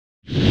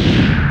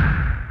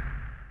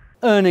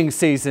Earnings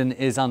season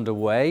is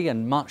underway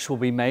and much will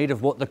be made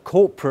of what the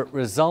corporate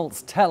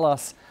results tell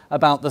us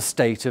about the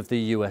state of the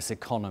US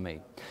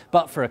economy.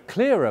 But for a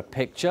clearer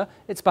picture,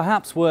 it's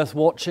perhaps worth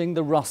watching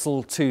the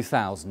Russell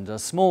 2000, a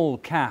small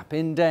cap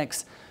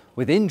index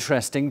with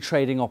interesting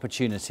trading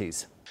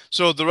opportunities.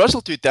 So the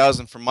Russell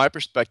 2000, from my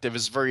perspective,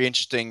 is very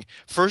interesting,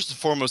 first and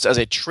foremost as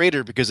a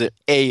trader, because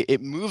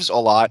it moves a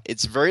lot,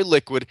 it's very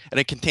liquid, and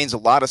it contains a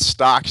lot of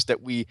stocks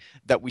that we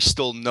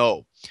still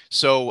know.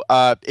 So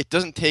it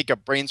doesn't take a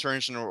brain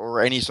surgeon or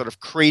any sort of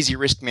crazy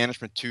risk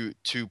management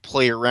to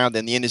play around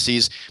in the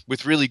indices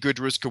with really good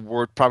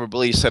risk-reward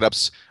probability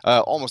setups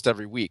almost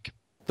every week.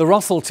 The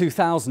Russell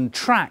 2000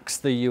 tracks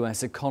the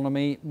US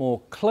economy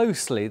more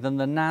closely than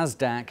the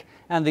Nasdaq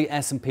and the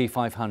S&P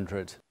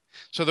 500.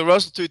 So the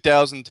Russell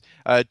 2000,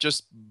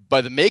 just by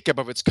the makeup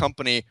of its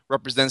company,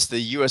 represents the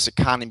U.S.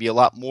 economy a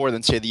lot more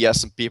than, say, the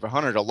S&P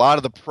 500. A lot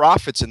of the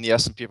profits in the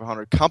S&P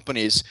 500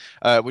 companies,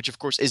 which of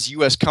course is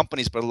U.S.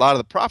 companies, but a lot of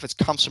the profits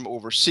comes from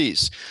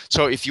overseas.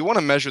 So if you want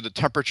to measure the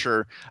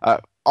temperature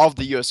of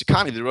the U.S.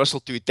 economy, the Russell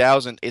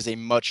 2000 is a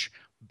much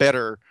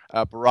better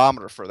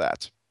barometer for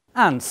that.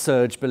 And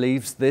Serge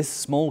believes this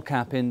small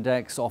cap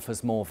index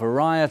offers more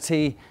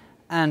variety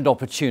and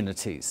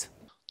opportunities.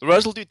 The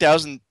Russell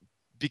 2000,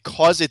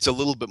 because it's a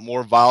little bit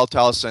more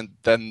volatile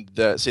than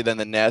the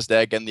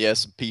Nasdaq and the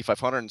S&P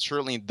 500, and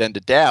certainly than the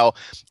Dow,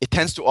 it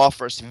tends to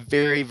offer us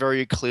very,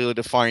 very clearly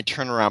defined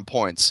turnaround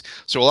points.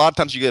 So a lot of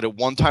times you get a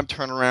one-time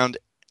turnaround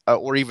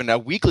or even a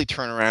weekly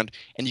turnaround,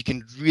 and you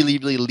can really,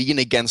 really lean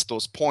against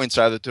those points,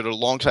 either to the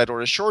long side or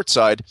the short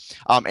side,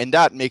 and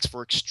that makes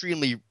for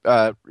extremely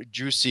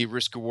juicy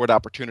risk-reward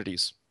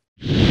opportunities.